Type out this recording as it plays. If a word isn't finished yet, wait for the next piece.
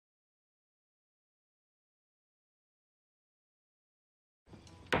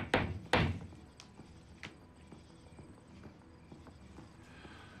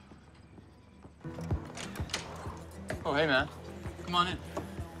Oh, hey, man. Come on in.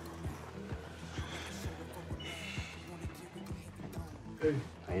 Hey.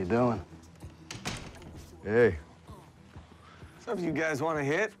 How you doing? Hey. So if you guys want to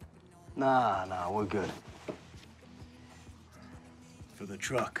hit? Nah, we're good. For the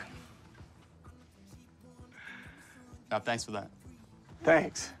truck. Yeah, thanks for that.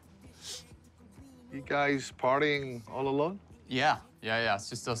 Thanks. You guys partying all alone? Yeah. It's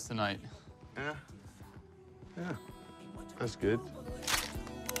just us tonight. Yeah. Yeah. That's good.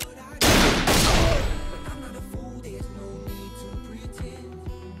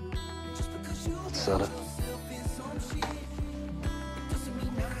 Let's set it.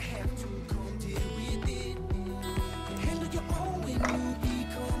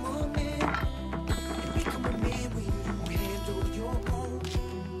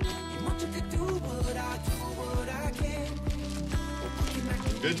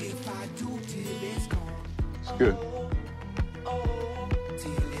 Good? It's good.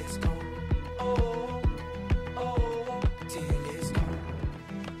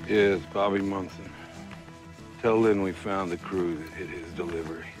 Yeah, it's Bobby Munson. Tell Lynn we found the crew that hit his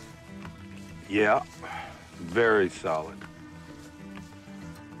delivery. Yeah, very solid.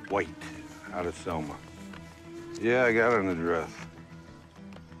 White, out of Selma. Yeah, I got an address.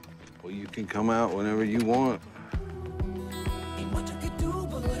 Well, you can come out whenever you want.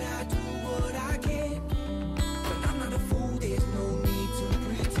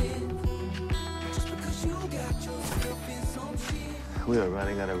 We are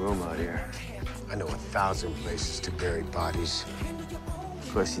running out of room out here. I know 1,000 places to bury bodies.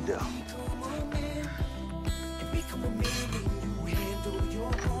 Of course you do.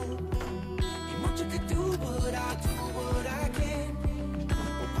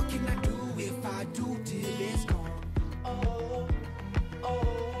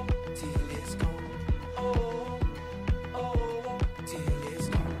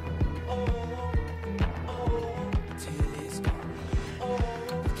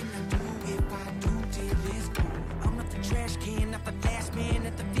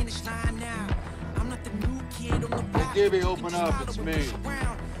 Gibby, open up, it's me.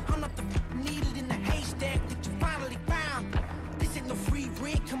 I'm not the needle in the haystack that you finally found. This ain't no free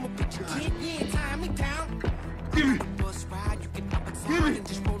rent, come up with your kid, yeah, tie me down. Gibby! Bus ride, you can hop inside and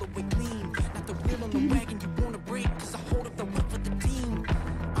just roll away clean. Not the wheel on the wagon you wanna break, cause I hold up the whip for the team.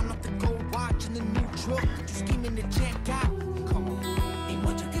 I'm not the gold watch in the new truck that you scheming to check out. Come on. Ain't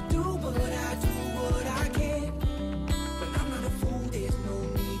much I can do, but I do what I can. But I'm not a fool, there's no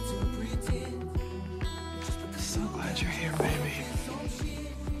need to pretend. So glad you're here, baby.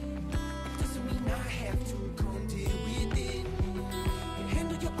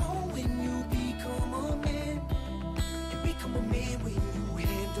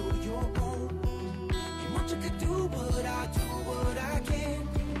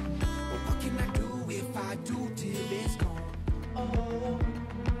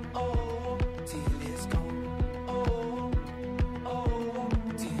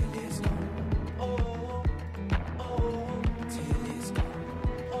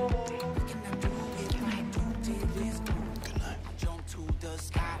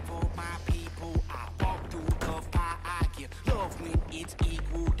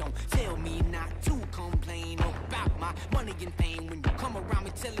 Money and fame when you come around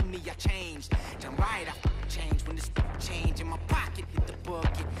me telling me I changed. Damn right I changed when this change in my pocket hit the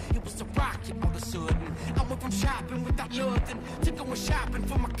bucket. It was a rocket all of a sudden. I went from shopping without nothing to going shopping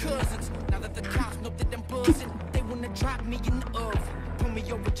for my cousins. Now that the cops know that I'm buzzing, they wanna drop me in the oven. Pull me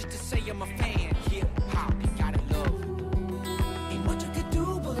over just to say I'm a fan. Hip hop, you gotta love. Ain't much I could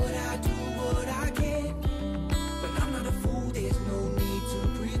do, but I do what I can. But I'm not a fool, there's no need to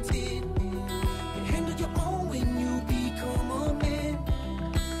pretend. You handle your own when you become a man.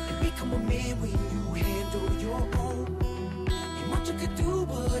 And become a man when you handle your own. Ain't much I could do,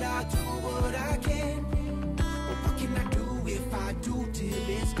 but I do what I can. But what can I do if I do till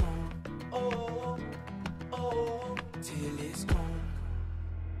it's gone? Oh, till it's gone.